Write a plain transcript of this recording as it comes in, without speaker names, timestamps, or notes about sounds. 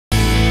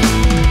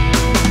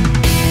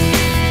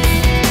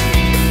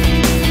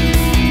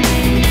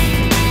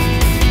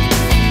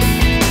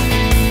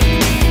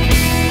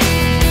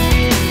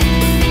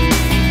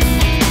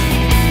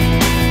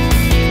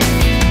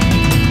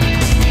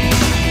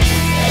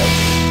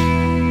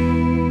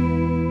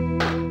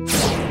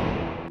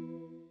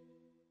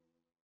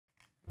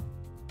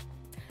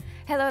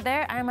Hello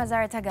there, I'm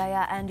Azara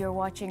Tagaya and you're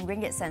watching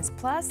Ringgit Sense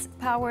Plus,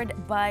 powered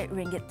by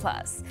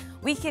RinggitPlus.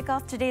 We kick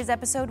off today's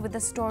episode with a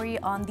story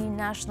on the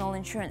National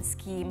Insurance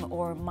Scheme,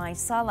 or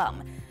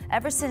mySalam.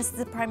 Ever since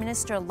the Prime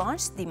Minister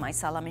launched the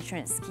mySalam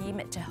insurance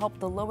scheme to help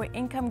the lower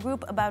income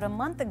group about a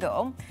month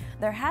ago,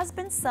 there has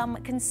been some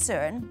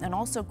concern and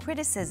also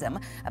criticism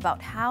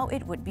about how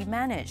it would be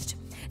managed.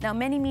 Now,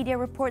 many media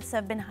reports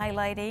have been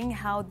highlighting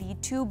how the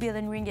 2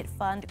 billion ringgit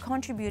fund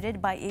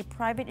contributed by a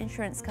private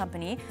insurance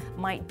company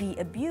might be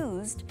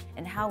abused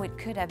and how it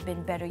could have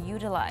been better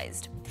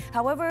utilized.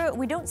 However,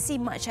 we don't see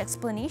much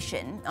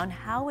explanation on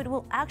how it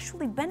will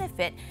actually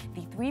benefit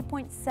the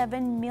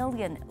 3.7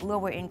 million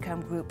lower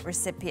income group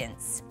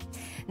recipients.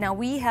 Now,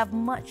 we have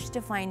much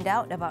to find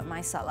out about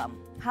mySalam.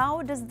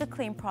 How does the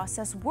claim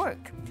process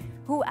work?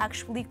 Who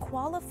actually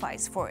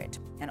qualifies for it?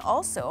 And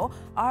also,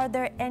 are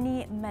there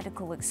any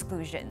medical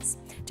exclusions?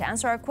 To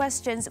answer our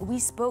questions, we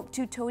spoke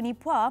to Tony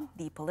Phua,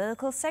 the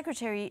political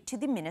secretary to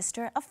the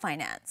Minister of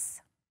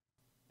Finance.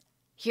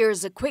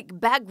 Here's a quick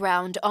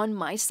background on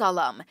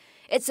mySalam.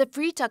 It's a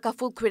free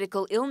takaful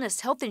critical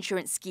illness health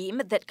insurance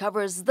scheme that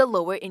covers the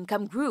lower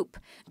income group.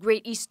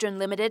 Great Eastern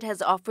Limited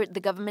has offered the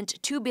government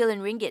 2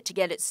 billion ringgit to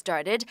get it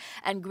started,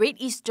 and Great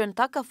Eastern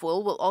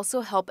Takaful will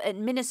also help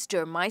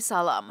administer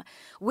mySalam.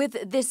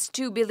 With this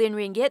 2 billion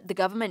ringgit, the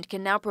government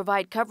can now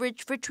provide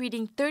coverage for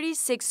treating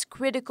 36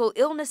 critical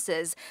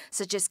illnesses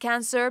such as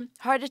cancer,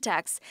 heart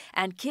attacks,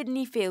 and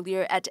kidney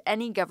failure at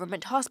any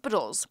government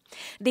hospitals.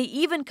 They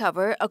even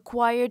cover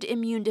acquired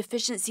immune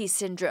deficiency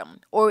syndrome,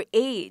 or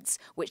AIDS,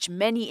 which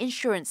many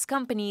insurance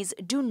companies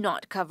do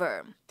not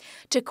cover.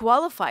 To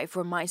qualify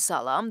for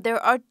mySalam, there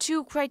are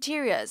two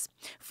criteria.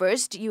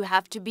 First, you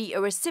have to be a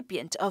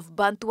recipient of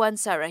Bantuan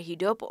Sara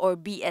Hidup, or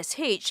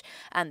BSH,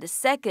 and the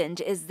second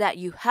is that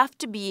you have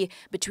to be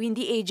between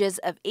the ages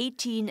of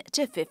 18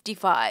 to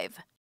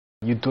 55.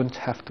 You don't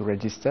have to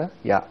register.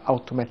 You are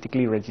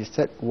automatically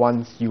registered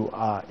once you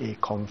are a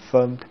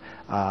confirmed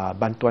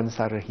Bantuan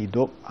Sara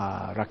Hidup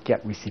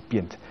Rakyat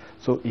recipient.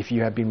 So if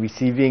you have been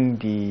receiving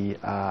the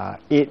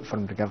aid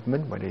from the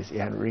government, whether it's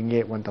 800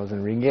 ringgit,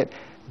 1,000 ringgit,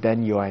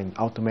 then you are an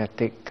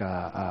automatic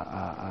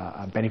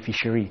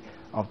beneficiary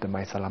of the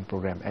mySalam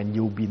program, and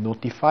you'll be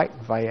notified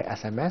via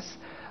SMS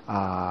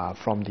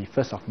from the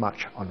 1st of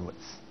March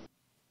onwards.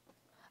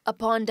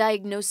 Upon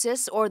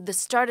diagnosis or the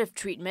start of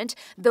treatment,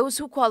 those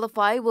who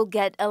qualify will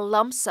get a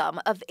lump sum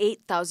of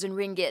 8,000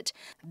 ringgit.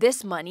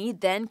 This money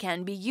then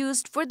can be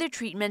used for their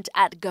treatment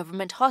at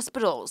government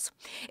hospitals.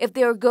 If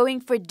they are going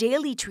for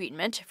daily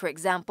treatment, for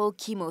example,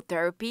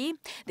 chemotherapy,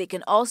 they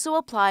can also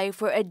apply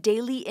for a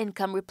daily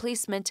income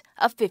replacement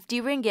of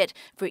 50 ringgit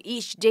for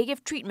each day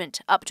of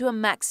treatment, up to a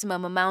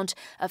maximum amount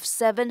of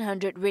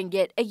 700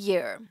 ringgit a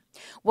year.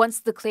 Once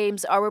the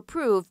claims are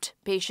approved,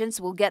 patients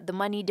will get the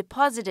money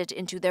deposited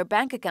into their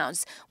bank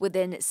accounts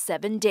within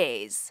 7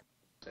 days.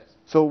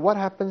 So what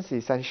happens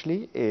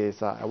essentially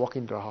is I walk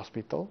into a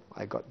hospital,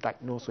 I got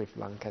diagnosed with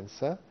lung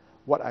cancer.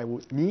 What I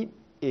would need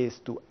is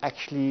to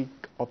actually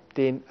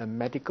obtain a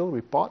medical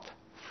report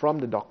from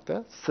the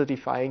doctor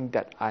certifying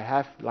that I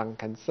have lung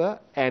cancer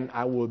and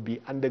I will be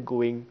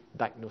undergoing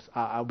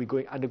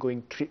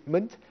undergoing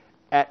treatment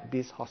at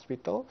this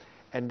hospital,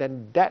 and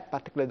then that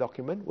particular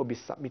document will be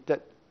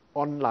submitted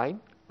online.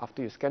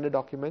 After you scan the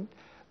document,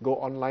 go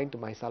online to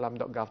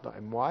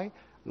mysalam.gov.my,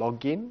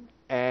 log in,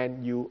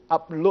 and you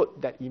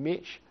upload that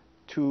image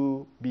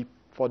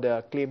for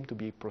the claim to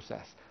be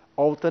processed.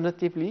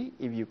 Alternatively,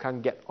 if you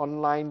can't get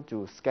online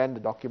to scan the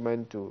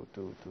document to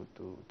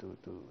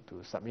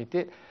submit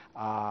it,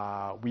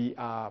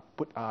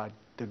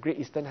 the Great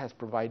Eastern has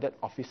provided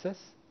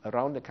offices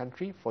around the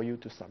country for you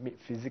to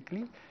submit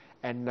physically.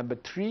 And number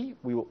 3,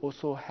 we will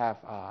also have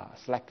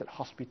selected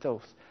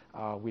hospitals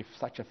with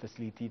such a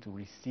facility to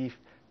receive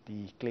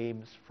the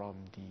claims from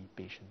the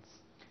patients.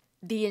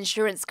 The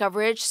insurance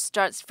coverage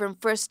starts from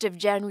 1st of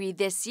January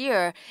this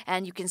year,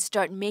 and you can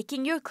start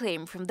making your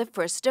claim from the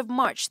 1st of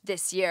March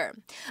this year.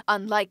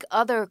 Unlike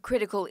other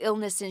critical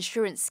illness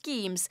insurance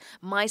schemes,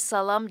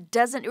 mySalam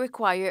doesn't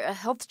require a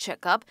health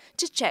checkup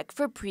to check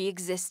for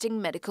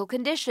pre-existing medical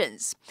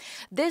conditions.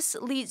 This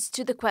leads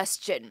to the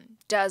question,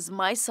 does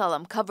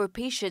mySalam cover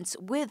patients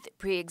with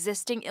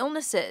pre-existing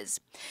illnesses?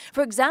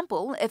 For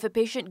example, if a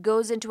patient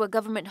goes into a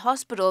government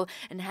hospital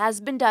and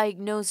has been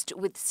diagnosed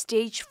with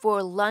stage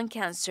 4 lung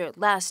cancer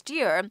last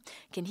year,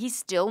 can he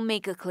still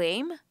make a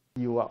claim?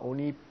 You are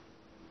only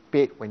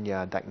paid when you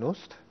are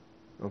diagnosed.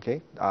 Okay,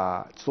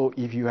 so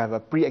if you have a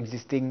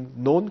pre-existing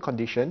known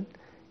condition,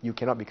 you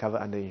cannot be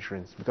covered under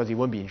insurance because it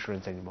won't be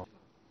insurance anymore.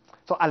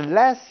 So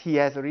unless he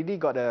has already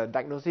got a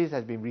diagnosis,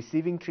 has been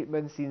receiving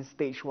treatment since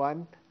stage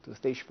 1 to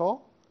stage 4,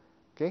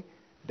 okay,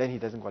 then he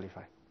doesn't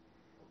qualify.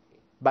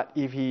 But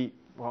if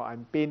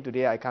I'm pain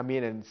today, I come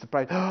in and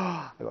surprised,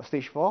 I got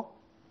stage 4,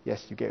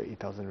 yes, you get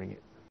 8,000 ringgit.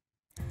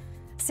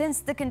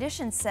 Since the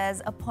condition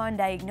says upon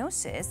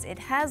diagnosis, it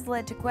has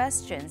led to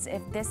questions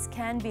if this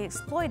can be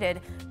exploited,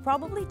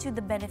 probably to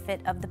the benefit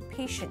of the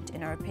patient,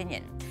 in our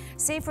opinion.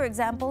 Say, for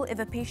example, if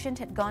a patient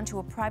had gone to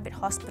a private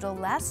hospital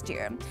last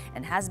year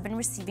and has been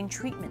receiving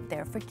treatment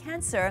there for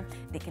cancer,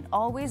 they can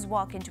always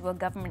walk into a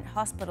government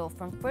hospital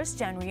from 1st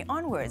January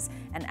onwards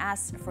and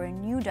ask for a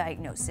new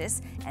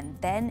diagnosis and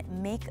then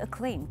make a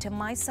claim to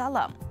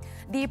mySalam.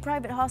 The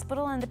private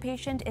hospital and the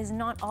patient is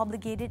not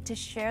obligated to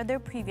share their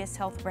previous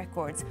health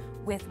records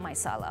with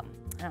mySalam.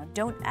 Now,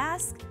 don't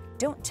ask,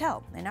 don't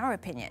tell, in our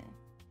opinion.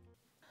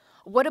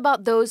 What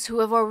about those who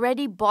have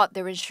already bought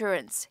their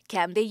insurance?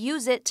 Can they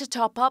use it to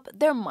top up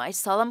their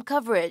mySalam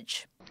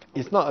coverage?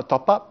 It's not a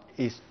top-up,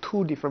 it's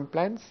two different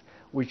plans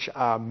which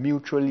are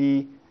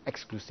mutually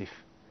exclusive,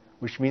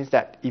 which means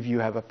that if you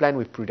have a plan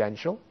with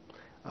Prudential,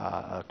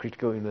 a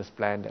critical illness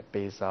plan that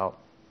pays out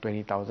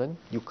 20,000,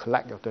 you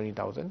collect your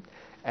 20,000,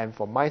 and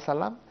for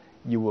mySalam,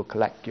 you will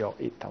collect your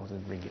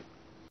 8,000 ringgit.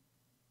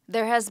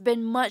 There has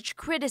been much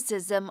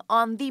criticism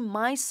on the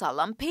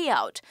mySalam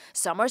payout.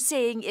 Some are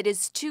saying it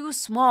is too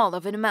small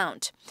of an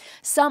amount.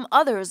 Some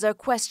others are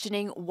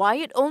questioning why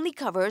it only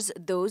covers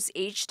those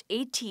aged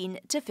 18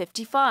 to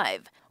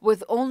 55.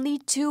 With only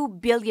 2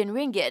 billion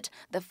ringgit,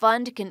 the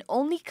fund can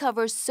only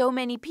cover so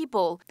many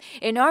people.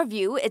 In our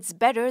view, it's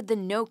better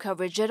than no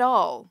coverage at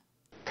all.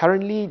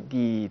 Currently,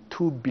 the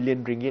 2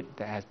 billion ringgit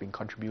that has been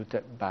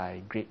contributed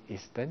by Great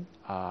Eastern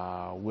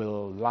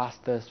will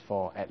last us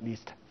for at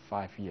least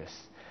 5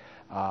 years.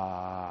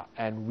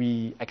 And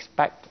we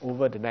expect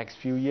over the next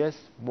few years,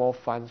 more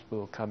funds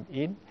will come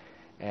in.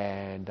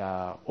 And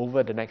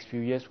over the next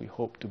few years, we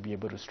hope to be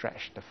able to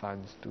stretch the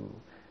funds to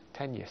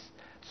 10 years.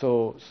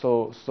 So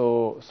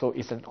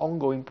it's an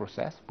ongoing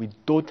process. We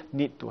don't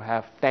need to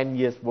have 10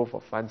 years worth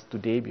of funds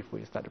today before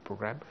we start the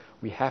program.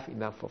 We have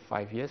enough for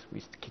 5 years.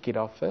 We kick it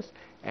off first,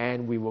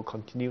 and we will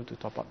continue to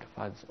top up the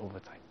funds over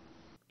time.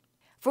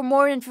 For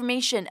more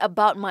information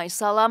about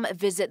mySalam,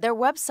 visit their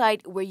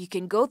website where you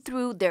can go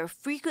through their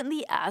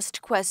frequently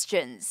asked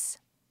questions.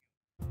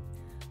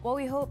 Well,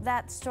 we hope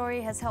that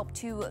story has helped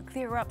to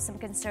clear up some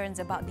concerns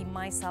about the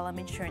mySalam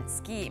insurance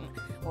scheme.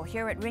 Well,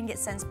 here at Ringgit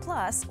Sense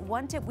Plus,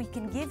 one tip we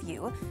can give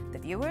you, the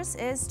viewers,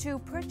 is to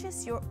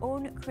purchase your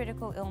own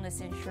critical illness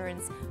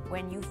insurance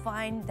when you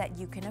find that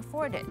you can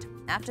afford it.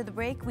 After the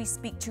break, we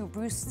speak to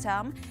Bruce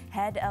Tam,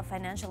 head of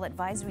financial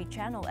advisory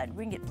channel at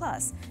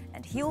RinggitPlus,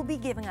 and he'll be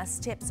giving us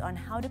tips on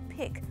how to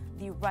pick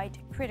the right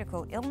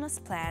critical illness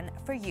plan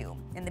for you.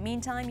 In the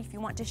meantime, if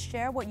you want to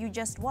share what you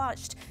just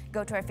watched,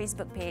 go to our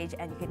Facebook page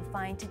and you can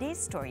find today's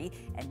story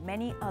and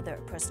many other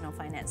personal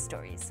finance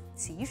stories.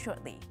 See you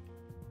shortly.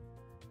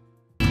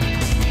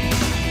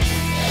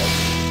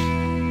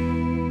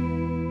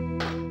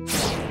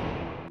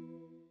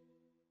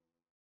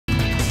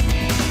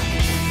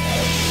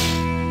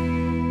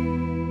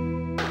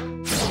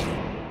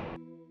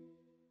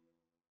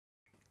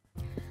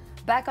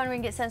 Back on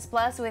Ringgit Sense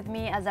Plus with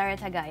me, Azaria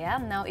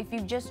Tagaya. Now, if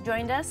you've just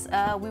joined us,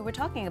 we were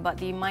talking about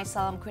the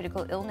mySalam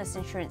critical illness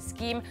insurance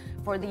scheme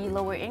for the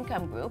lower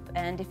income group.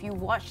 And if you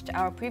watched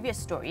our previous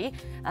story,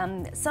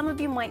 some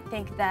of you might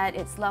think that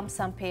its lump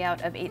sum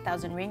payout of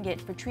 8,000 ringgit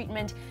for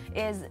treatment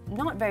is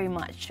not very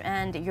much.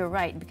 And you're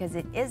right, because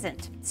it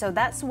isn't. So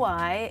that's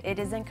why it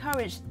is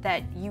encouraged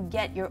that you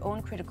get your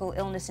own critical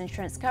illness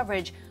insurance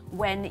coverage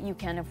when you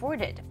can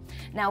afford it.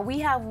 Now, we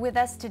have with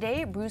us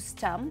today Bruce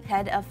Tam,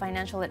 head of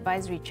financial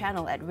advisory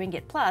channel at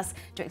RinggitPlus,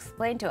 to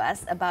explain to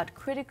us about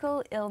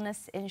critical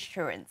illness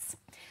insurance.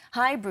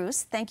 Hi,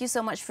 Bruce. Thank you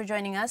so much for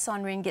joining us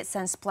on Ringgit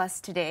Sense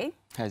Plus today.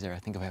 Hi, Zara.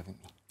 Thank you for having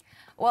me.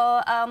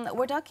 Well,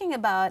 we're talking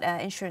about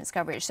insurance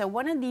coverage. So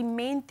one of the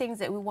main things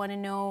that we want to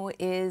know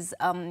is,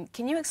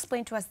 can you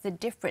explain to us the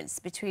difference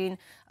between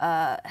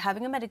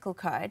having a medical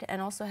card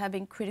and also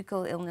having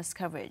critical illness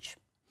coverage?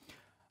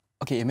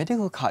 Okay, a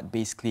medical card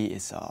basically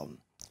is what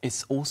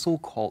is also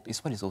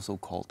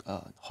called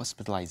a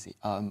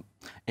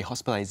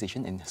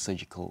hospitalization and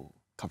surgical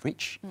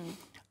coverage. And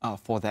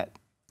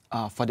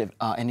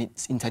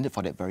it's intended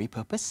for that very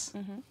purpose.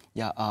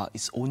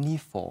 It's only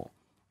for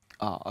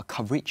a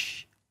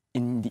coverage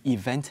in the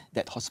event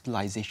that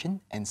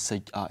hospitalization and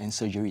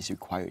surgery is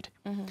required.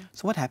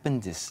 So what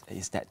happens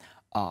is that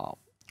a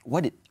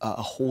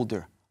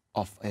holder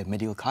of a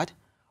medical card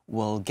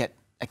will get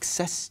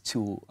access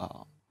to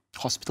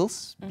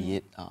hospitals,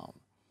 be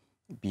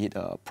it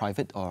a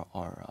private or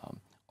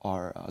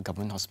a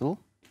government hospital,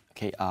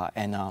 okay,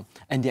 and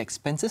the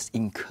expenses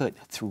incurred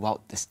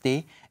throughout the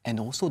stay and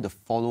also the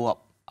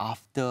follow-up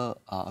after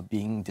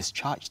being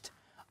discharged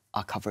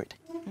are covered.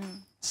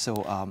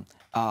 So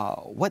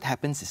what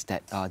happens is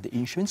that the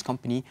insurance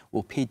company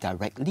will pay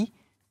directly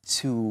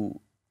to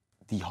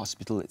the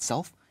hospital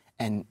itself,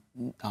 and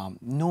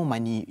no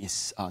money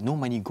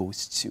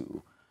goes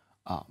to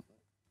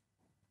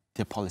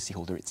the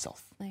policyholder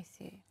itself. I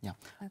see. Yeah.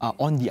 Okay.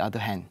 On the other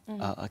hand,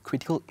 a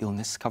critical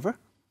illness cover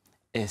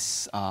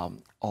is or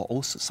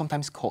also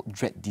sometimes called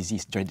dreaded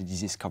disease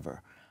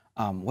cover.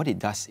 What it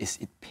does is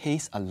it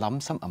pays a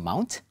lump sum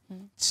amount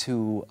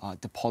to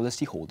the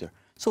policyholder.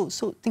 So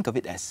think of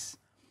it as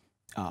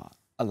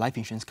a life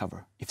insurance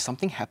cover. If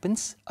something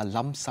happens, a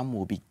lump sum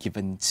will be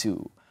given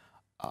to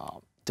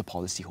the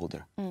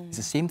policyholder. It's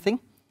the same thing.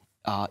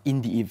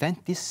 In the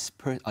event the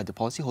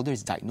policyholder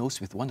is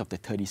diagnosed with one of the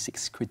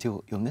 36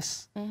 critical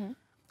illness,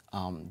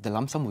 the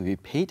lump sum will be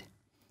paid,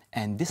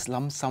 and this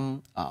lump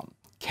sum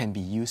can be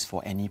used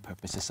for any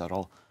purposes at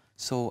all.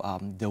 So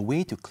the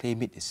way to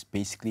claim it is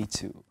basically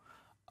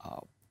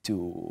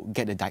to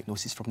get a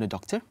diagnosis from the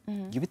doctor,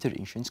 give it to the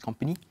insurance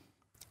company,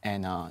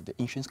 and the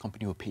insurance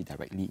company will pay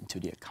directly into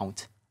the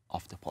account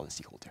of the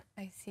policyholder.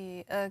 I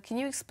see. Can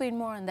you explain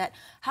more on that?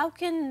 How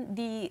can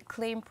the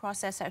claim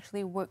process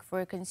actually work for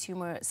a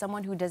consumer,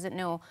 someone who doesn't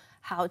know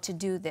how to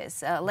do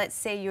this? Let's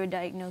say you're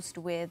diagnosed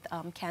with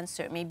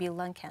cancer, maybe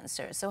lung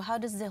cancer. So how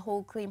does the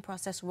whole claim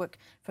process work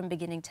from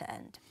beginning to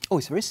end? Oh,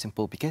 it's very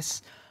simple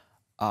because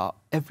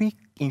every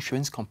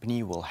insurance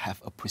company will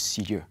have a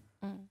procedure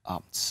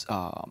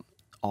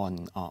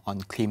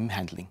on claim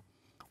handling.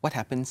 What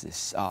happens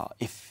is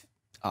if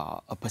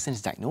a person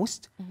is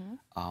diagnosed,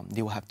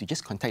 they will have to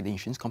just contact the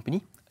insurance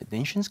company. The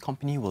insurance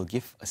company will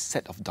give a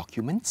set of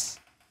documents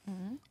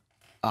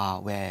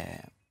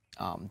where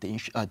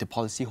the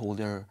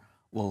policyholder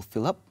will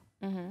fill up,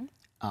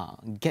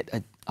 get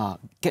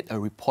a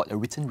report, a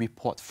written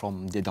report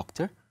from the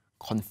doctor,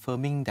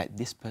 confirming that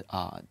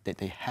that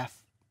they have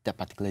that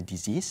particular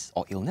disease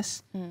or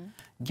illness.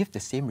 Give the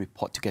same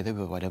report together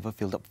with whatever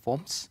filled up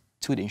forms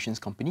to the insurance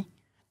company.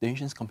 The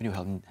insurance company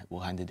will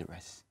handle the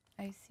rest.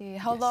 I see.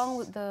 How long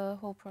would the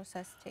whole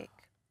process take?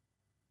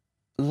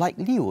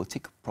 Likely it will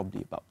take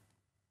probably about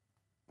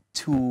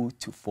 2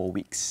 to 4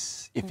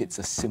 weeks if it's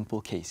a simple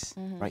case,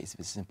 right? If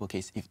it's a simple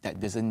case, if that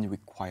doesn't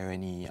require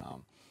any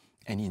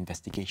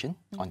investigation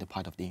on the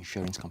part of the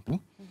insurance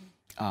company.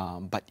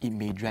 But it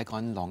may drag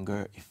on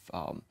longer if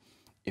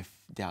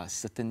there are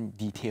certain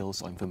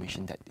details or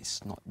information that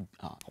is not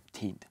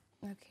obtained.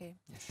 Okay.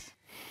 Yes.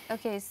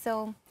 Okay,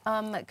 so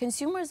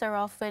consumers are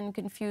often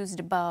confused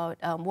about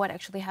what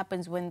actually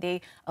happens when they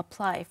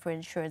apply for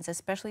insurance,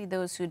 especially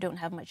those who don't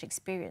have much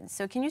experience.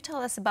 So can you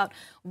tell us about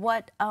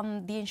what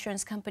the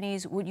insurance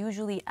companies would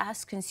usually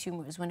ask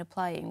consumers when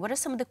applying? What are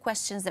some of the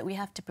questions that we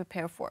have to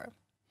prepare for?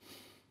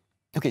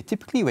 Okay,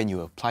 typically when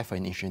you apply for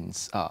an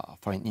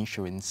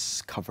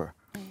insurance cover,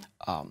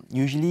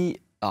 usually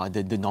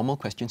the normal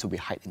questions will be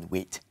height and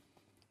weight.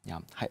 Yeah,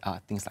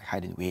 things like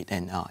height and weight,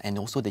 and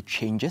also the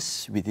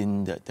changes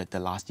within the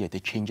last year,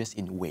 the changes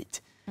in weight.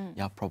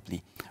 Yeah,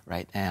 probably,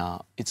 right?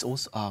 It's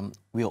also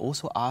we'll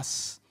also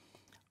ask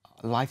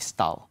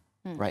lifestyle,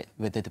 right?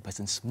 Whether the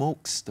person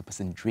smokes, the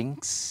person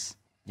drinks.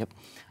 Yep,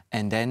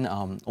 and then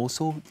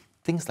also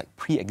things like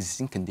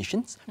pre-existing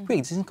conditions.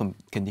 Pre-existing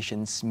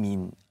conditions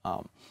mean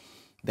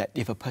that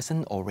if a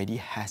person already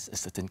has a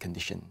certain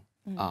condition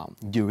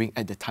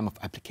at the time of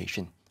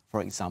application,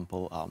 for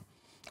example.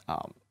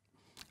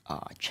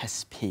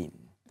 Chest pain,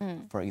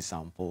 for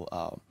example,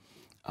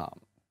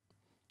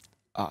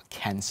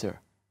 cancer,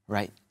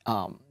 right?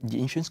 The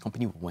insurance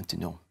company will want to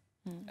know.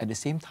 At the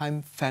same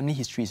time, family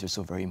history is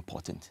also very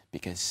important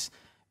because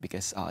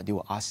they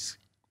will ask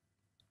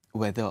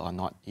whether or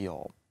not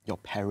your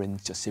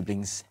parents, your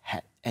siblings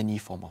had any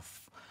form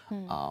of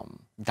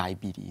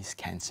diabetes,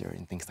 cancer,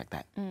 and things like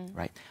that,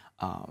 right?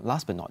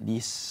 Last but not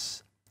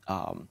least,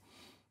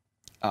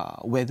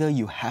 whether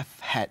you have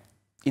had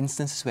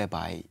instances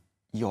whereby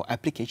your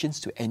applications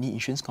to any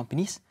insurance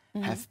companies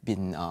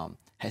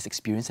has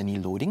experienced any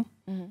loading.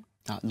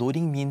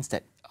 Loading means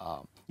that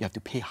you have to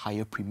pay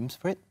higher premiums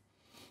for it.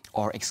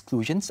 Or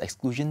exclusions.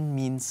 Exclusion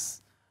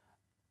means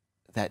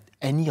that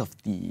any of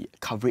the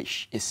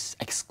coverage is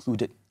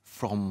excluded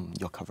from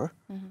your cover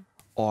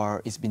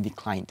or it's been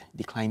declined.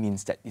 Decline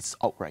means that it's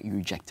outright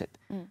rejected.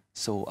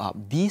 So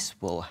these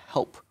will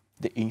help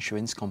the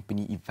insurance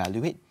company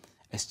evaluate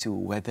as to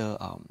whether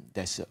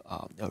there's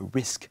a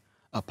risk,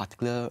 a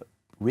particular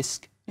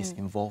risk is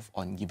involved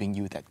on giving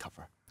you that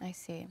cover. I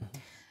see.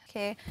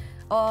 Okay.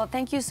 Well,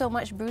 thank you so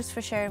much, Bruce, for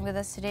sharing with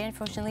us today.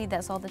 Unfortunately,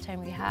 that's all the time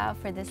we have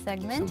for this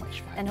segment. Thank you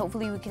so much, and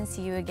hopefully we can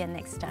see you again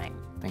next time.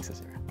 Thanks,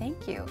 Azira.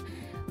 Thank you.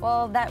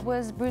 Well, that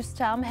was Bruce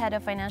Tam, Head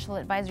of Financial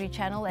Advisory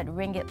Channel at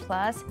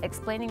RinggitPlus,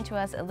 explaining to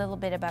us a little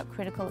bit about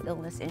critical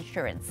illness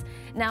insurance.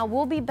 Now,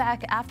 we'll be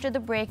back after the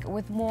break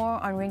with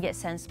more on Ringgit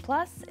Sense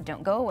Plus.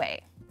 Don't go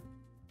away.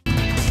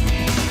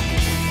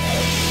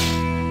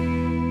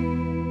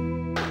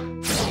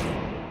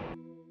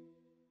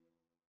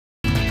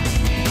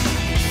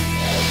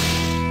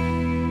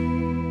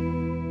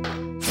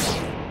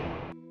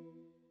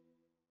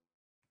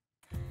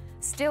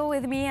 Still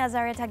with me,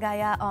 Azara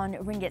Tagaya on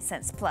Ringgit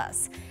Sense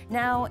Plus.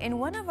 Now, in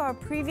one of our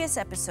previous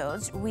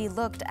episodes, we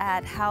looked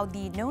at how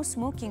the no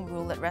smoking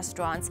rule at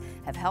restaurants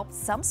have helped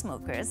some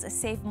smokers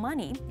save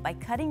money by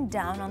cutting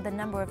down on the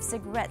number of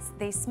cigarettes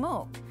they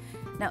smoke.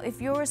 Now,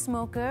 if you're a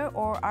smoker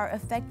or are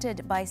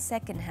affected by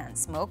secondhand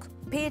smoke,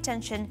 pay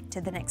attention to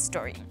the next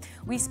story.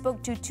 We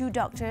spoke to 2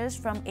 doctors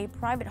from a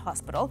private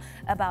hospital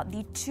about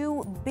the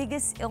 2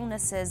 biggest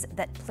illnesses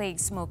that plague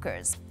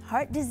smokers: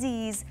 heart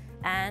disease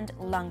and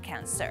lung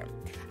cancer.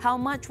 How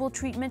much will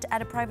treatment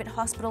at a private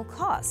hospital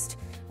cost?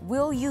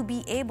 Will you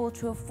be able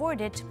to afford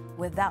it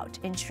without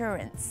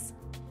insurance.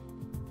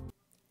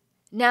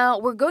 Now,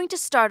 we're going to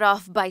start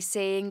off by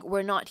saying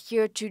we're not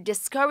here to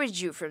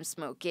discourage you from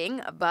smoking,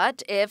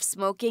 but if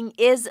smoking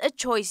is a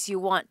choice you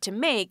want to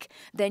make,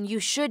 then you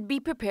should be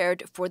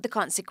prepared for the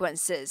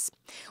consequences.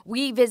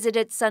 We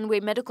visited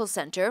Sunway Medical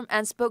Center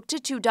and spoke to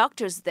 2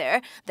 doctors there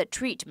that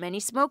treat many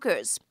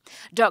smokers.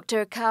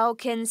 Dr. Kao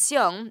Ken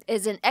Seong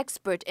is an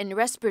expert in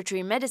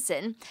respiratory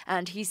medicine,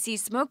 and he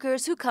sees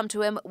smokers who come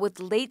to him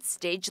with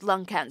late-stage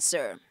lung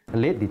cancer.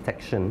 Late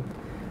detection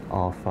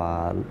of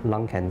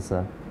lung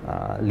cancer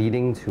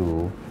leading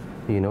to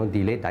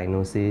delayed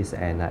diagnosis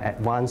and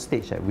advanced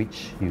stage at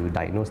which you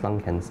diagnose lung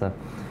cancer,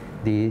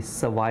 the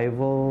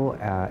survival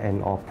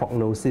and or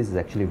prognosis is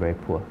actually very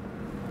poor.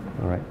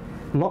 All right,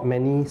 not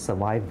many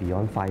survive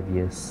beyond 5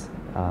 years,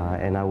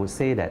 and I would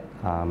say that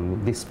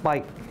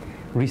despite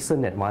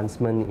recent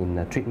advancement in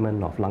the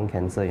treatment of lung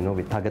cancer,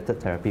 with targeted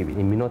therapy, with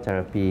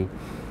immunotherapy,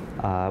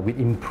 with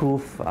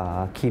improved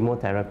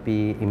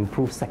chemotherapy,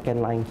 improved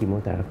second-line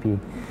chemotherapy.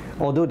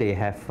 Although they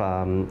have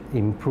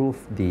improved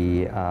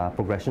the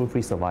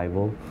progression-free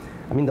survival,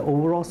 I mean, the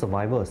overall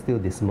survival is still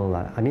dismal.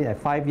 I mean, at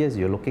 5 years,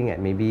 you're looking at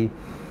maybe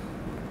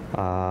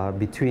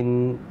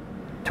between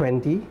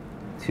 20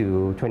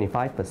 to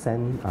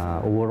 25%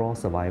 overall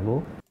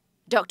survival.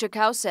 Dr.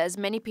 Kao says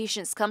many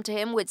patients come to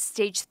him with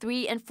stage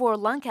 3 and 4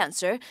 lung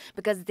cancer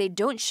because they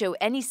don't show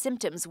any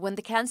symptoms when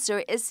the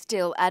cancer is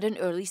still at an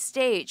early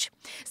stage.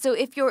 So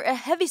if you're a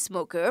heavy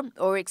smoker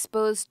or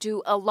exposed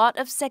to a lot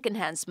of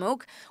secondhand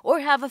smoke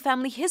or have a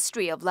family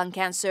history of lung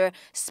cancer,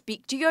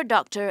 speak to your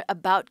doctor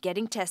about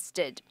getting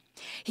tested.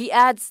 He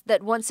adds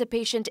that once a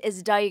patient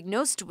is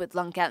diagnosed with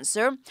lung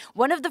cancer,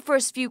 one of the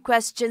first few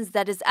questions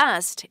that is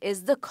asked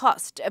is the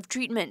cost of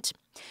treatment.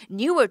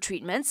 Newer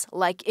treatments,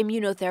 like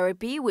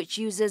immunotherapy, which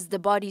uses the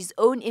body's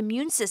own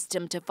immune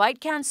system to fight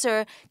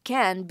cancer,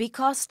 can be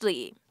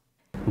costly.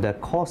 The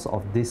cost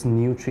of this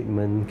new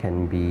treatment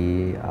can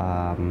be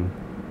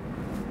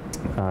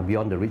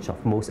beyond the reach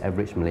of most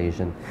average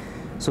Malaysian.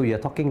 So you're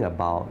talking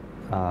about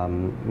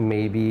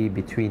maybe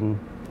between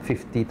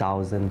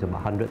 50,000 to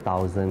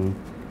 100,000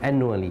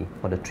 annually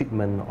for the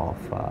treatment of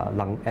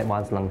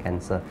advanced lung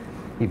cancer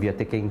if you're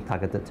taking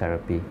targeted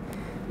therapy.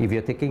 If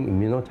you're taking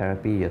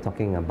immunotherapy, you're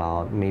talking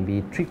about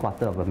maybe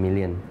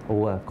 $750,000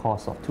 over a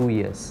course of 2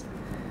 years,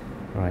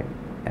 right?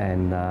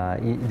 And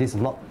this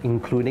is not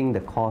including the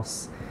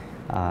costs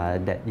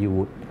that you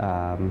would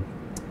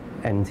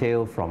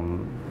entail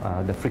from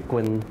the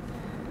frequent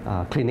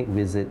clinic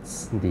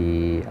visits,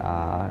 the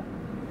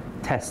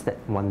tests that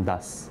one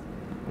does.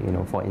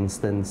 For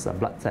instance,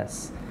 blood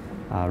tests,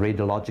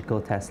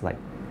 radiological tests like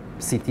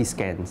CT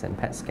scans and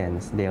PET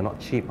scans. They are not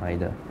cheap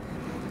either.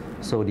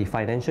 So the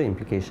financial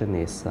implication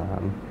is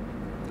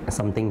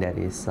something that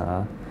is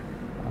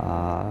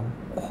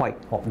quite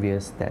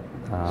obvious that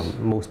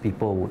most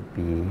people would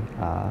be,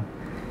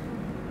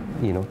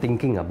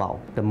 thinking about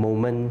the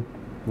moment,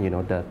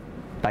 the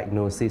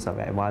diagnosis of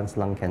advanced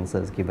lung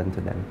cancer is given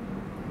to them.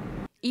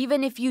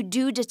 Even if you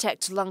do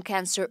detect lung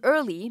cancer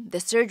early, the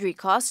surgery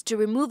cost to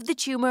remove the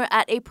tumor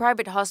at a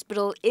private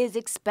hospital is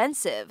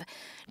expensive.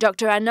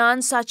 Dr.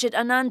 Anand Sachit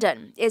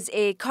Anandan is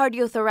a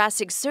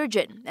cardiothoracic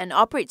surgeon and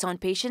operates on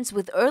patients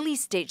with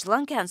early-stage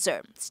lung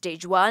cancer,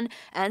 stage 1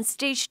 and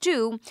stage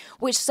 2,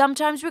 which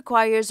sometimes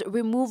requires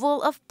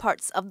removal of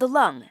parts of the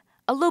lung,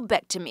 a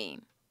lobectomy.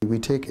 We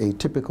take a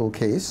typical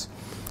case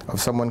of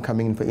someone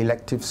coming in for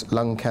elective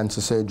lung cancer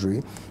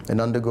surgery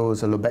and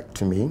undergoes a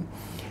lobectomy.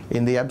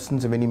 In the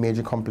absence of any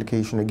major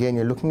complication, again,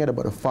 you're looking at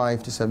about a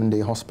 5 to 7 day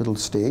hospital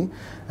stay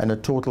and a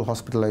total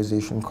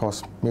hospitalization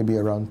cost maybe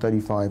around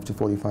 35 to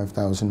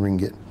 45,000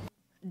 ringgit.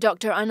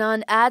 Dr.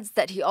 Anand adds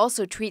that he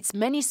also treats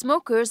many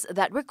smokers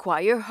that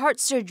require heart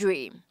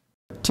surgery.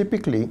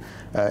 Typically,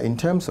 in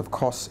terms of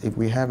costs, if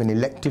we have an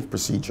elective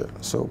procedure,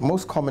 so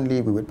most commonly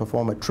we would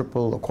perform a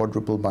triple or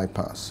quadruple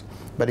bypass.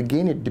 But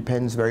again, it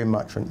depends very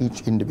much on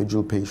each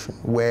individual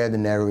patient, where the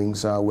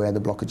narrowings are, where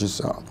the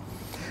blockages are.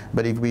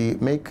 But if we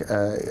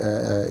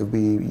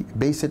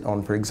base it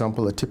on, for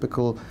example, a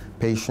typical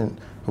patient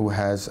who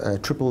has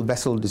triple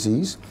vessel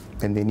disease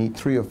and they need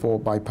 3 or 4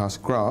 bypass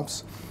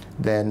grafts,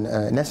 then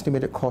an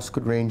estimated cost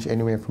could range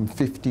anywhere from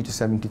 50 to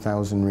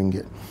 70,000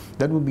 ringgit.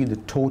 That would be the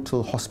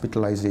total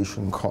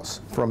hospitalization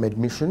cost from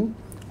admission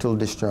till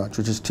discharge,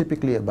 which is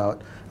typically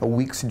about a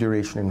week's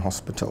duration in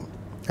hospital.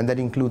 And that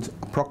includes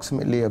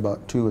approximately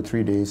about 2 or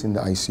 3 days in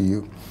the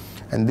ICU.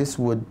 And this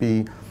would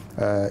be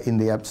in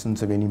the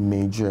absence of any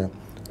major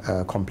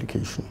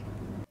complication.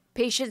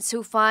 Patients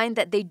who find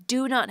that they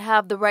do not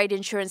have the right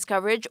insurance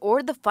coverage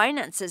or the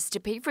finances to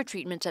pay for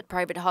treatment at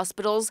private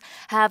hospitals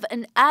have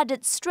an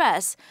added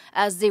stress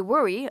as they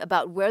worry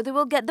about where they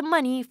will get the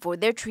money for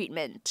their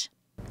treatment.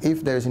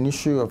 If there's an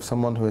issue of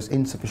someone who has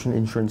insufficient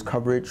insurance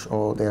coverage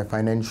or they are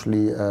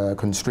financially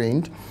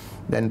constrained,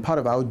 then part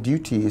of our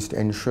duty is to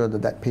ensure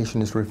that that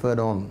patient is referred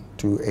on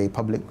to a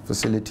public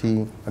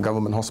facility, a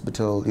government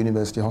hospital,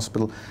 university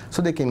hospital,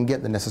 so they can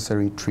get the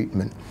necessary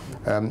treatment.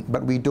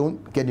 But we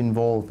don't get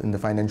involved in the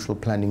financial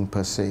planning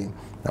per se.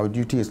 Our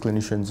duty as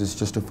clinicians is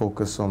just to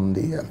focus on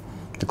the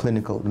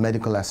the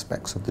medical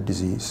aspects of the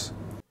disease.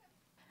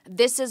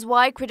 This is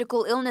why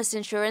critical illness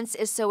insurance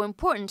is so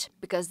important,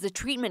 because the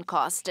treatment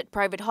cost at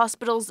private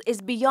hospitals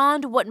is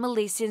beyond what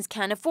Malaysians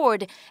can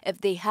afford if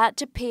they had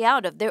to pay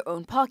out of their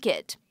own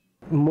pocket.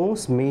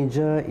 Most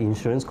major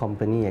insurance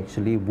company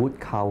actually would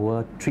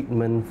cover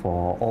treatment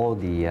for all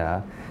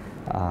the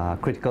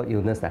critical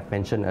illness that I've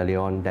mentioned earlier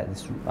on that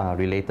is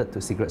related to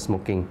cigarette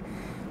smoking,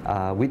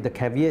 with the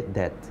caveat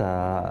that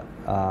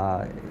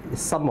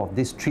some of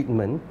this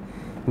treatment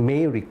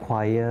may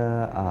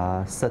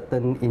require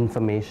certain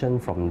information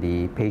from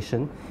the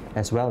patient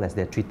as well as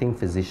their treating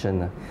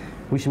physician,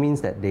 which means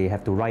that they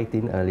have to write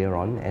in earlier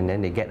on and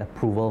then they get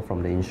approval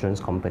from the insurance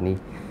company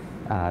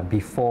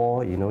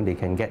before they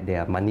can get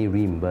their money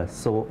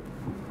reimbursed. So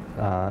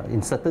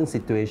in certain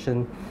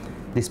situations,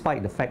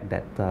 despite the fact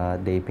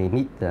that they may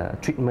need the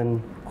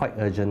treatment quite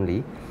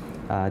urgently,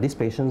 these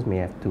patients may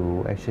have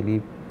to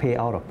actually pay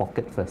out of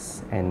pocket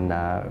first and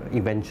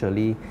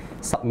eventually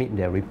submit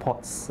their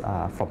reports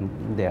from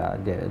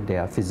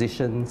their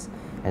physicians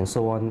and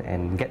so on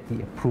and get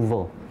the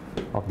approval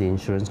of the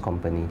insurance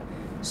company.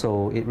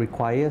 So it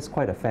requires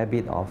quite a fair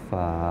bit of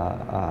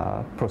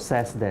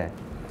process there.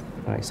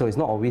 Right? So it's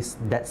not always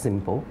that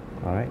simple.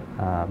 All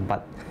right?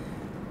 But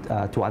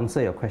to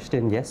answer your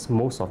question, yes,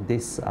 most of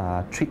this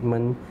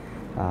treatment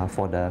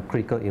for the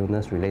critical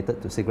illness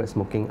related to cigarette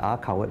smoking are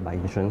covered by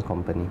insurance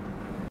company.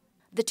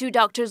 The two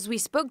doctors we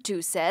spoke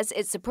to says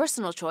it's a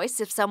personal choice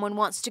if someone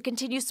wants to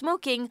continue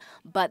smoking,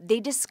 but they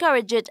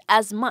discourage it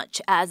as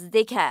much as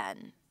they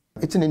can.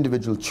 It's an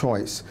individual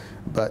choice,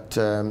 but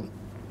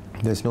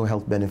there's no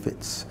health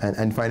benefits.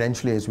 And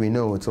financially, as we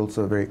know, it's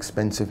also a very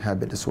expensive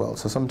habit as well.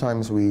 So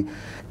sometimes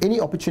any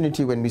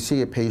opportunity when we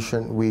see a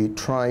patient, we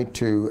try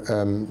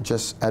to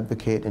just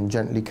advocate and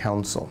gently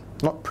counsel.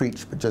 Not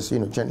preach, but just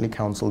gently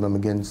counsel them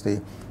against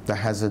the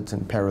hazards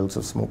and perils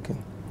of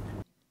smoking.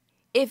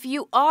 If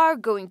you are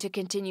going to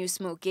continue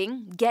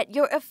smoking, get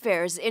your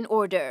affairs in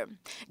order.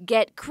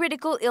 Get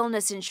critical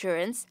illness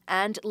insurance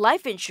and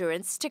life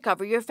insurance to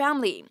cover your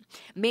family.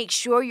 Make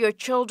sure your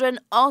children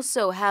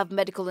also have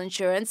medical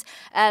insurance,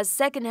 as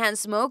secondhand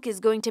smoke is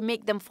going to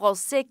make them fall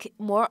sick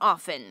more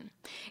often.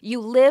 You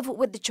live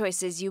with the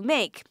choices you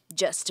make,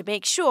 just to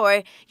make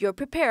sure you're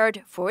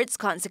prepared for its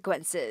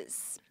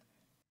consequences.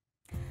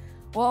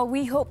 Well,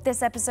 we hope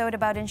this episode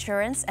about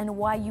insurance and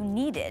why you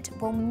need it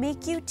will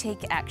make you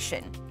take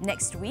action.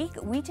 Next week,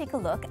 we take a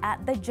look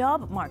at the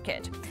job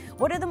market.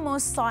 What are the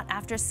most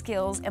sought-after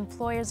skills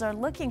employers are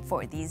looking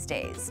for these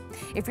days?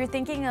 If you're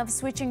thinking of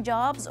switching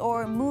jobs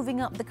or moving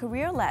up the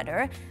career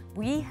ladder,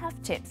 we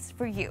have tips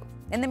for you.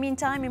 In the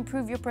meantime,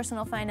 improve your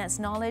personal finance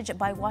knowledge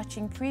by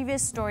watching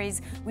previous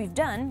stories we've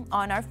done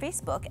on our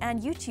Facebook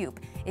and YouTube.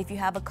 If you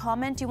have a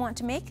comment you want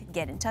to make,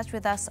 get in touch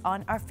with us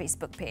on our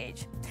Facebook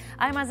page.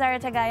 I'm Azara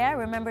Tagaya.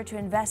 Remember to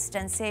invest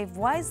and save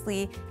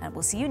wisely, and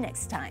we'll see you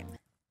next time.